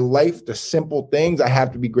of my life, the simple things I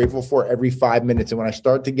have to be grateful for every 5 minutes. And when I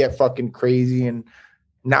start to get fucking crazy and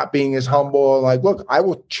not being as humble, like, look, I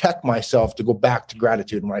will check myself to go back to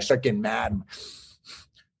gratitude. And when I start getting mad,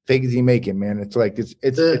 fake as you make it, man. It's like,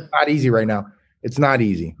 it's not easy right now. It's not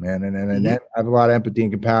easy, man. And I have a lot of empathy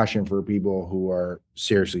and compassion for people who are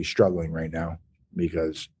seriously struggling right now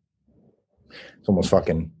because it's almost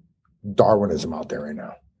fucking Darwinism out there right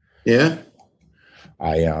now. Yeah.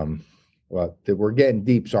 Well, we're getting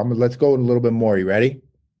deep, so let's go in a little bit more. You ready?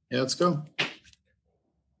 Yeah, let's go.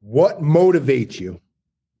 What motivates you?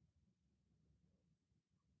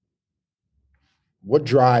 What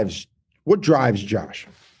drives Josh?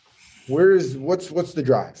 What's the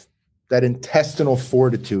drive? That intestinal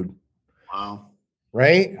fortitude. Wow.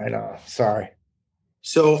 Right? I know. Sorry.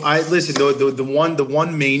 So the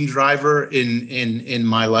one main driver in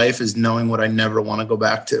my life is knowing what I never want to go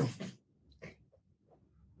back to.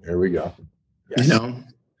 There we go. Yes.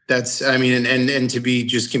 That's, I mean, and to be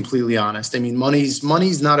just completely honest, I mean,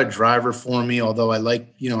 money's not a driver for me, although I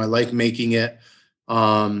like making it.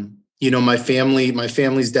 My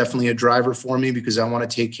family's definitely a driver for me because I want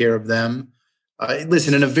to take care of them.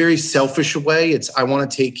 Listen, in a very selfish way, I want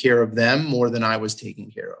to take care of them more than I was taking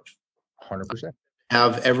care of. 100%.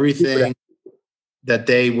 Have everything that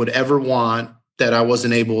they would ever want that I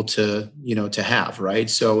wasn't able to have. Right.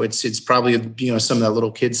 So it's probably, some of that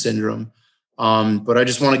little kid syndrome. But I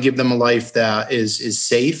just want to give them a life that is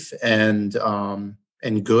safe and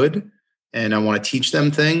good. And I want to teach them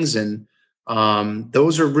things. And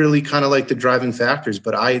those are really kind of like the driving factors.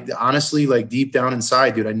 But I honestly, like deep down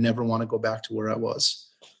inside, dude, I never want to go back to where I was.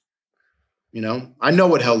 I know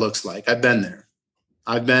what hell looks like. I've been there.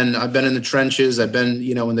 I've been in the trenches. I've been,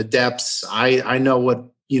 in the depths. I know what,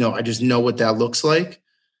 I just know what that looks like.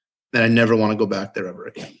 And I never want to go back there ever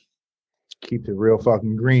again. Keeps it real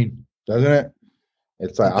fucking green, doesn't it?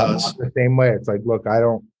 It's like, I'm the same way. It's like, look,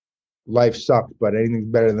 life sucked, but anything's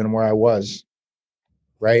better than where I was.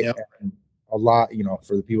 Right. Yep. And a lot,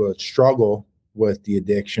 for the people that struggle with the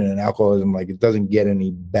addiction and alcoholism, like it doesn't get any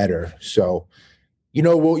better. So,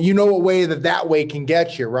 what way that way can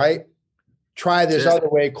get you, right? Try this other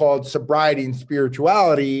way called sobriety and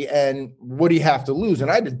spirituality. And what do you have to lose?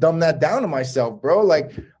 And I just dumbed that down to myself, bro.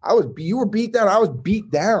 Like you were beat down. I was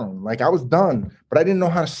beat down. Like I was done, but I didn't know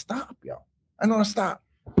how to stop, yo. I know how to stop.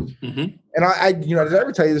 Mm-hmm. And I did I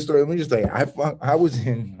ever tell you the story? Let me just tell you, I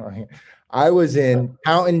was in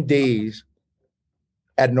counting days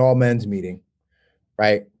at an all men's meeting,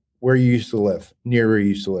 right? Near where you used to live.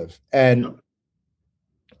 And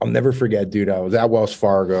I'll never forget, dude. I was at Wells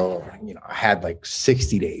Fargo. I had like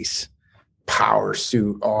 60 days, power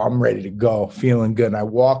suit. Oh, I'm ready to go, feeling good. And I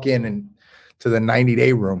walk in to the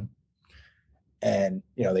 90-day room, and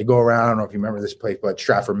they go around. I don't know if you remember this place, but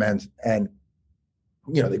Stratford Men's, and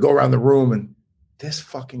they go around the room, and this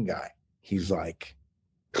fucking guy, he's like,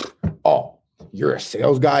 "Oh, you're a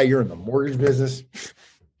sales guy. You're in the mortgage business.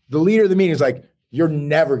 the leader of the meeting is like, you're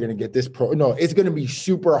never going to get this pro. No, it's going to be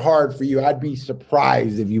super hard for you. I'd be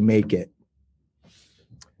surprised if you make it.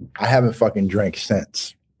 I haven't fucking drank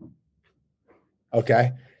since.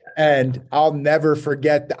 Okay. And I'll never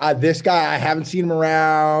forget this guy. I haven't seen him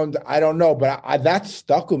around. I don't know, but that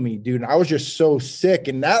stuck with me, dude. And I was just so sick.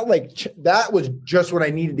 And that was just what I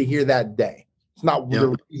needed to hear that day. It's not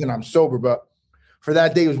the reason I'm sober, but for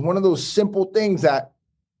that day, it was one of those simple things that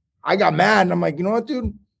I got mad. And I'm like, you know what,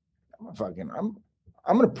 dude? I'm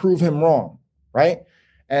going to prove him wrong. Right.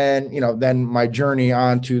 And, then my journey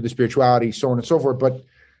on to the spirituality, so on and so forth. But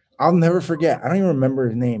I'll never forget. I don't even remember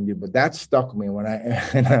his name, dude, but that stuck with me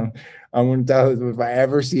I'm going to tell you if I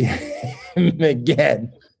ever see him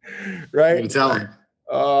again. Right. You tell him.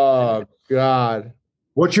 Oh God.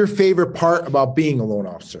 What's your favorite part about being a loan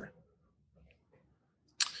officer?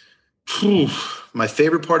 My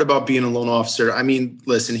favorite part about being a loan officer. I mean,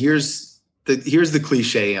 listen, here's the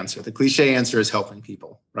cliche answer. The cliche answer is helping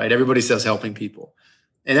people, right? Everybody says helping people.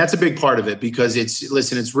 And that's a big part of it because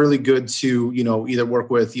it's really good to, either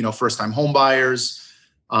work with, first-time home buyers.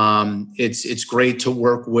 It's great to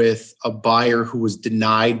work with a buyer who was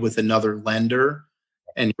denied with another lender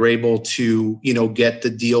and you're able to, get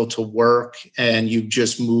the deal to work and you've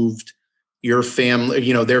just moved your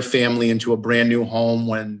family, their family into a brand new home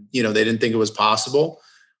when, they didn't think it was possible.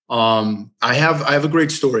 I have a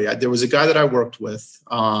great story. There was a guy that I worked with,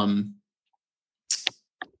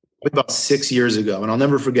 about 6 years ago. And I'll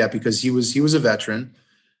never forget because he was a veteran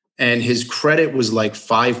and his credit was like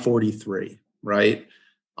 543. Right.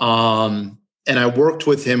 And I worked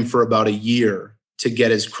with him for about a year to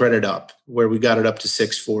get his credit up where we got it up to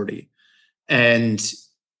 640. And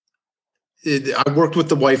I worked with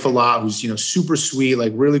the wife a lot, who's, super sweet,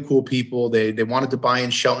 like really cool people. They wanted to buy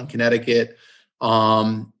in Shelton, Connecticut.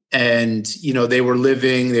 And, they were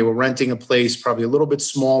renting a place probably a little bit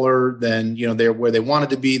smaller than, they're where they wanted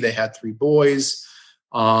to be. They had 3 boys.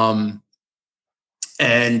 And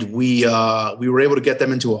we were able to get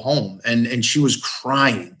them into a home and she was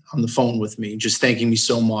crying on the phone with me, just thanking me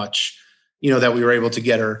so much, that we were able to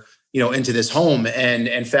get her, into this home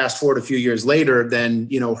and fast forward a few years later, then,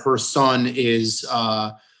 her son is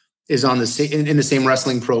on in the same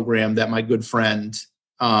wrestling program that my good friend,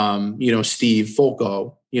 Steve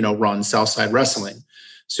Folco, runs Southside Wrestling.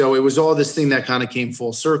 So it was all this thing that kind of came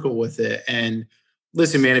full circle with it. And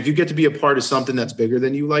listen, man, if you get to be a part of something that's bigger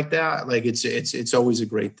than you like that, like it's always a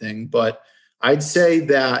great thing. But I'd say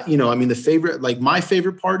that, my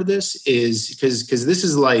favorite part of this is because this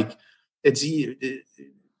is like,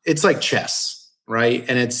 it's like chess, right?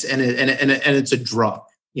 And it's a drug,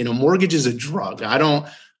 mortgage is a drug. I don't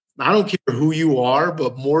care who you are,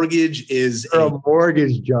 but mortgage is a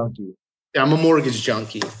mortgage junkie. I'm a mortgage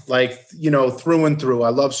junkie, like, through and through.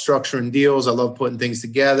 I love structuring deals. I love putting things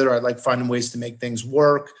together. I like finding ways to make things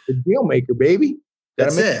work. The deal maker, baby.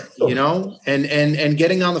 That's it, and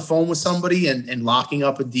getting on the phone with somebody and locking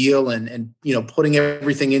up a deal and putting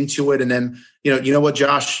everything into it. And then, you know what,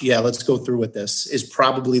 Josh? Yeah, let's go through with this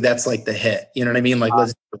that's like the hit. You know what I mean? Like,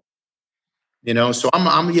 let's, so I'm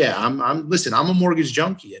a mortgage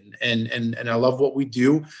junkie and I love what we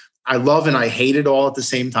do. I love and I hate it all at the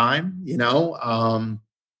same time,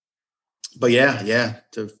 but yeah,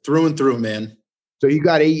 through and through, man. So you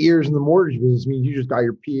got 8 years in the mortgage business, means you just got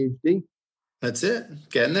your PhD. That's it.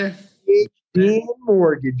 Getting there. PhD in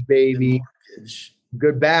mortgage, baby. Mortgage.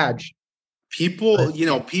 Good badge. People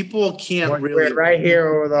can't really right here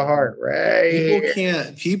over the heart, right?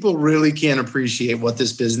 People really can't appreciate what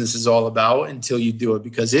this business is all about until you do it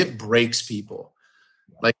because it breaks people.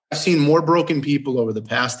 Like I've seen more broken people over the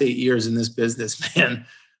past 8 years in this business, man,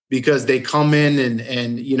 because they come in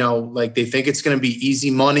and like they think it's going to be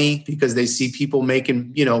easy money because they see people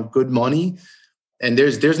making, good money. And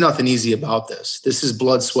there's nothing easy about this. This is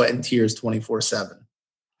blood, sweat, and tears 24/7.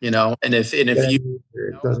 And if it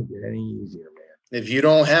doesn't get any easier, man. If you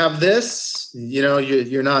don't have this,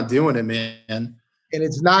 you're not doing it, man. And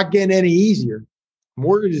it's not getting any easier.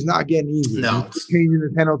 Mortgage is not getting easier. No, it's changing the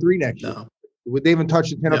 1003 next year. Would they even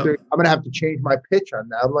touch the 1003? I'm gonna have to change my pitch on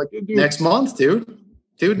that. I'm like, dude, next month, dude,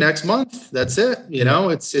 next month. That's it.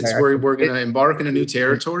 It's where we're gonna embark in a new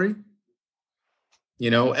territory.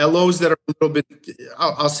 LOs that are a little bit,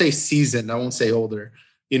 I'll say seasoned, I won't say older,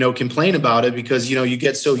 complain about it because, you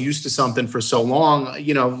get so used to something for so long.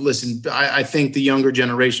 Listen, I think the younger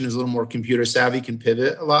generation is a little more computer savvy, can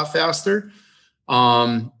pivot a lot faster.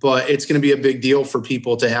 But it's going to be a big deal for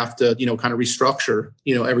people to have to, kind of restructure,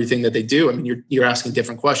 everything that they do. I mean, you're asking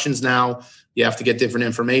different questions now. You have to get different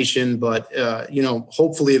information, but,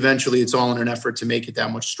 hopefully eventually it's all in an effort to make it that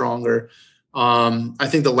much stronger. I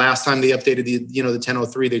think the last time they updated the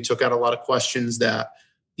 1003, they took out a lot of questions that,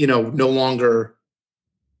 no longer,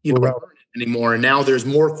 pertinent anymore. And now there's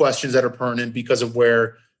more questions that are pertinent because of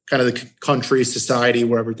where kind of the country, society,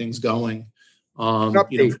 where everything's going.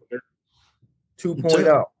 Update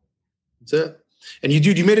 2.0. That's it. And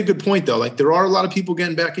you made a good point though. Like there are a lot of people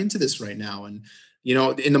getting back into this right now, and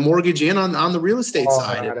in the mortgage and on the real estate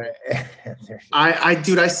side.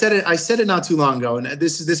 I said it not too long ago, and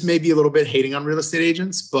this may be a little bit hating on real estate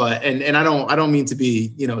agents, but and I don't mean to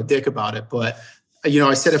be a dick about it, but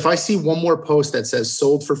I said if I see one more post that says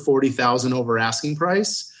sold for 40,000 over asking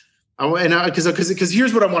price, because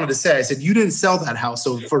here's what I wanted to say. I said you didn't sell that house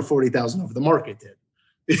for 40,000 over, the market did.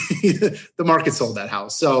 The market sold that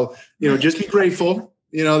house. So, just be grateful,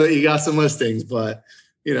 that you got some listings, but,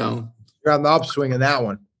 you're on the upswing in that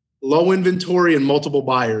one. Low inventory and multiple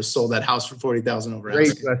buyers sold that house for 40,000 over.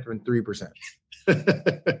 Rates less than 3%.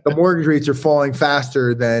 The mortgage rates are falling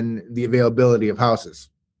faster than the availability of houses.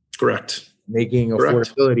 Correct. Making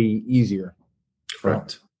affordability easier.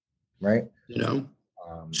 Correct. Right.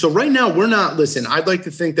 So right now we're not, listen, I'd like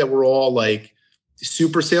to think that we're all like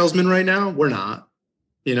super salesmen right now. We're not.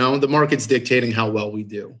 The market's dictating how well we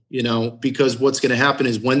do, because what's going to happen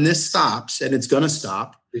is when this stops, and it's going to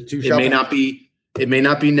stop, it may not be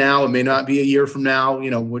now, it may not be a year from now.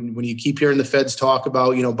 When you keep hearing the feds talk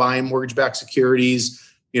about, buying mortgage-backed securities,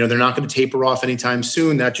 they're not going to taper off anytime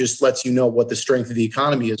soon. That just lets you know what the strength of the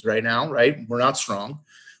economy is right now, right? We're not strong.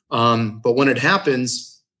 But when it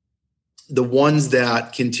happens, the ones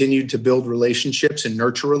that continue to build relationships and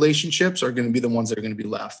nurture relationships are going to be the ones that are going to be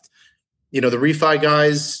left. The refi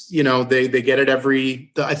guys, they get it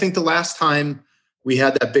I think the last time we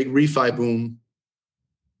had that big refi boom,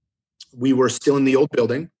 we were still in the old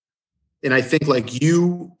building. And I think like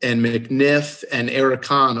you and McNiff and Eric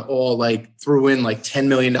Kahn all like threw in like $10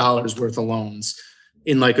 million worth of loans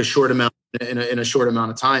in like a short amount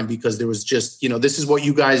of time, because there was just, this is what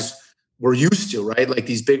you guys were used to, right? Like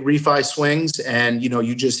these big refi swings, and,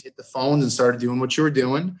 you just hit the phones and started doing what you were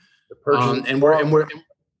doing.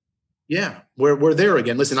 We're there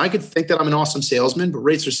again. Listen, I could think that I'm an awesome salesman, but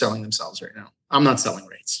rates are selling themselves right now. I'm not selling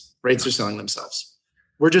rates. Rates are selling themselves.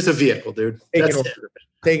 We're just a vehicle, dude.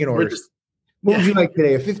 Taking orders. What would you like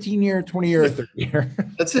today? A 15-year, 20-year, or 30-year?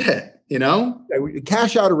 That's it.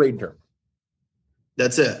 Cash out a rate term.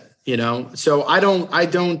 That's it. So I don't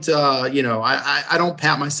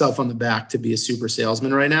pat myself on the back to be a super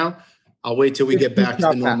salesman right now. I'll wait till we get back to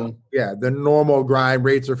the normal. Yeah, the normal grind.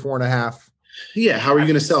 Rates are 4.5. Yeah. How are you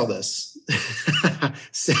going to sell this?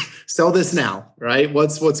 Sell this now, right?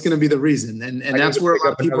 What's going to be the reason? And that's where a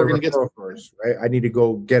lot of people are going to get first, right? I need to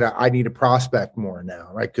go I need to prospect more now,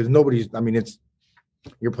 right? Because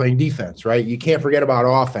you're playing defense, right? You can't forget about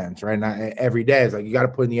offense, right? Not every day. It's like, you got to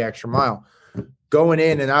put in the extra mile going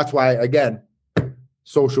in. And that's why, again,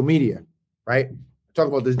 social media, right? I talk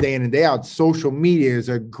about this day in and day out. Social media is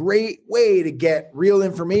a great way to get real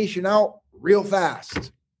information out real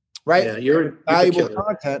fast. Right? Yeah, you're valuable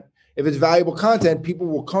content. If it's valuable content, people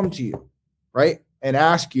will come to you, right? And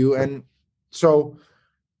ask you. And so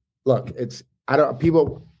look,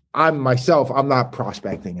 I'm not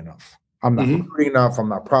prospecting enough. I'm not recruiting enough. I'm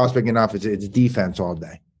not prospecting enough. It's defense all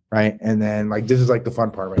day. Right. And then this is like the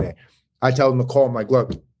fun part of my day. I tell them to call. I'm like,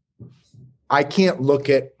 look, I can't look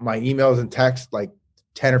at my emails and texts like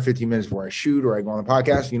 10 or 15 minutes before I shoot or I go on the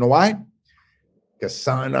podcast. You know why? Because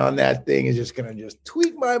something on that thing is just going to just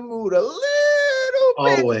tweak my mood a little bit.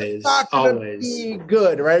 Always. Be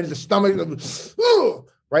good, right? The stomach,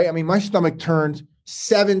 right? My stomach turned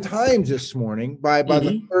 7 times this morning by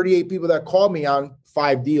the 38 people that called me on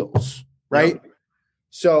 5 deals, right? Yep.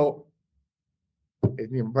 So,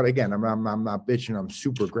 but again, I'm not bitching. I'm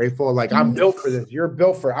super grateful. Like, I'm built for this. You're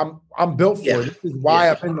built for it. I'm built for it. This is why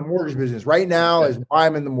I'm in the mortgage business right now. Is why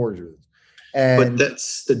I'm in the mortgage business. But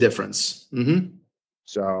that's the difference. Mm-hmm.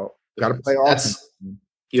 So got to play offense.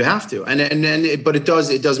 You have to, but it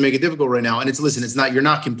does make it difficult right now. And it's not, you're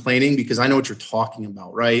not complaining, because I know what you're talking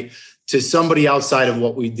about, right? To somebody outside of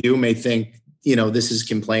what we do may think, this is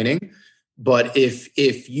complaining, but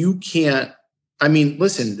if you can't,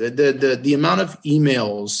 listen, the amount of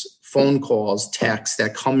emails, phone calls, texts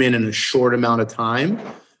that come in a short amount of time,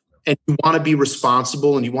 and you want to be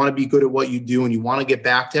responsible and you want to be good at what you do and you want to get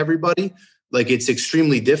back to everybody, like, it's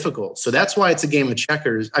extremely difficult. So that's why it's a game of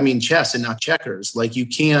chess and not checkers. Like, you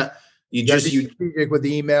can't, you strategic with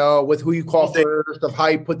the email, with who you call first, of how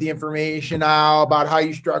you put the information out, about how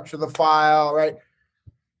you structure the file, right?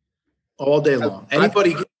 All day long.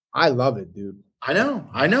 I love it, dude. I know.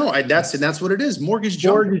 That's what it is. Mortgage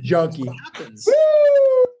junkie. What happens?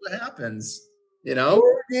 What happens? You know,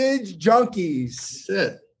 Mortgage Junkies. that's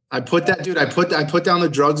it. I put down the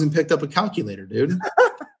drugs and picked up a calculator, dude.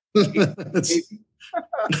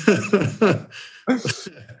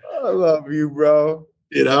 I love you, bro.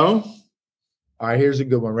 You know? All right, here's a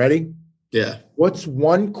good one. Ready? Yeah. What's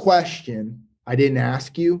one question I didn't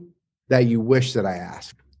ask you that you wish that I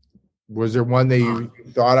asked? Was there one that you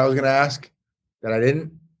thought I was going to ask that I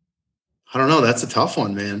didn't? I don't know. That's a tough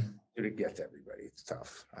one, man. Dude, it gets everybody. It's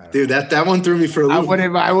tough. Dude, that one threw me for a loop.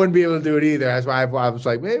 I wouldn't be able to do it either. That's why I was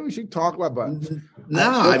like, maybe we should talk about it. No,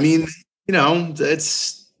 I mean, you know,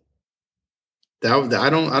 it's that. I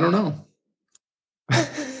don't know.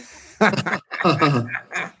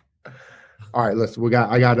 All right, listen.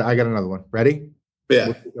 I got another one. Ready?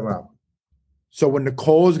 Yeah. So when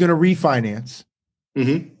Nicole is going to refinance,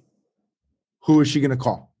 who is she going to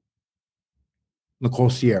call? Nicole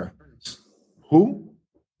Sierra. Who?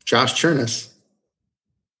 Josh Chernes.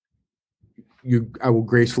 I will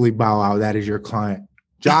gracefully bow out. That is your client.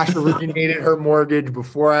 Josh originated her mortgage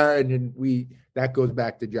before that goes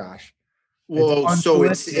back to Josh. Well, so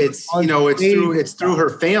it's through her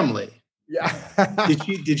family. Yeah.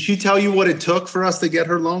 Did she tell you what it took for us to get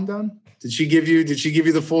her loan done? Did she give you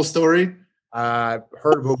the full story? Heard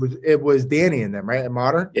of it was Danny and them, right? At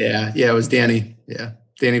Modern? Yeah, it was Danny. Yeah.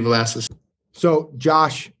 Danny Velasquez. So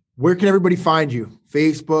Josh, where can everybody find you?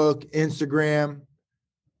 Facebook, Instagram?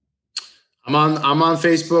 I'm on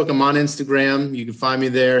Facebook. I'm on Instagram. You can find me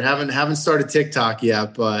there. Haven't started TikTok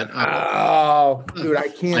yet, but dude, I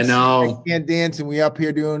can't. I know. I can't dance, and we up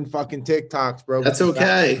here doing fucking TikToks, bro. That's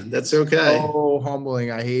okay. That's okay. So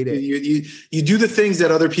humbling. I hate it. You do the things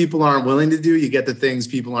that other people aren't willing to do. You get the things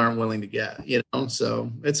people aren't willing to get. You know,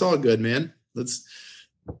 so it's all good, man.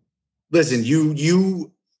 Listen.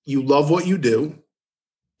 You love what you do.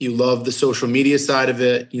 You love the social media side of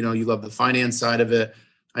it. You know, you love the finance side of it.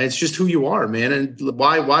 It's just who you are, man. And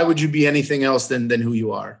why would you be anything else than who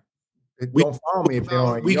you are? Don't follow me if they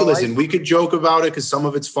don't. We could listen. We could joke about it because some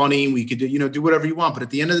of it's funny. We could do whatever you want. But at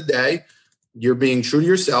the end of the day, you're being true to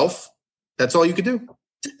yourself. That's all you could do.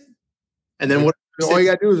 And then all you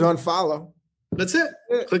gotta do is unfollow. That's it.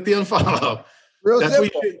 Click the unfollow. That's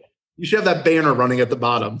simple. You should have that banner running at the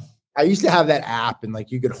bottom. I used to have that app, and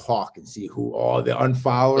like you could hawk and see who all the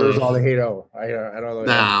unfollowers, all the hate. I don't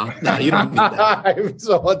know. No, you don't need that. I'm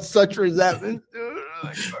so such resentment, dude.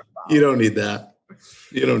 You don't need that.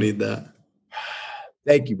 You don't need that.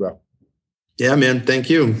 Thank you, bro. Yeah, man. Thank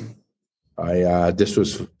you. This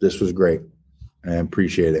was great. I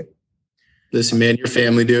appreciate it. Listen, man, you're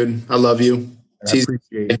family, dude. I love you.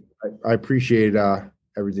 I appreciate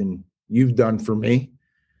everything you've done for me.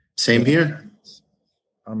 Same here.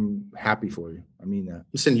 I'm happy for you. I mean that.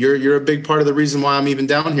 Listen, you're a big part of the reason why I'm even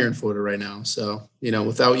down here in Florida right now. So,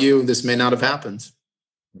 without you, this may not have happened.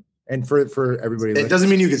 And for everybody, it doesn't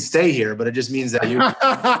mean you can stay here, but it just means that you.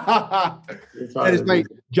 And it's like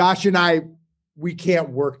Josh and I, we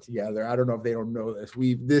can't work together. I don't know if they don't know this.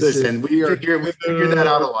 We figured that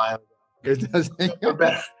out a while ago. It doesn't.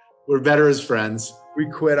 We're better as friends. We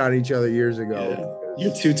quit on each other years ago. Yeah.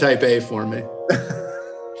 You're too type A for me.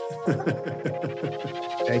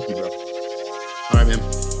 Thank you, bro. All right, man.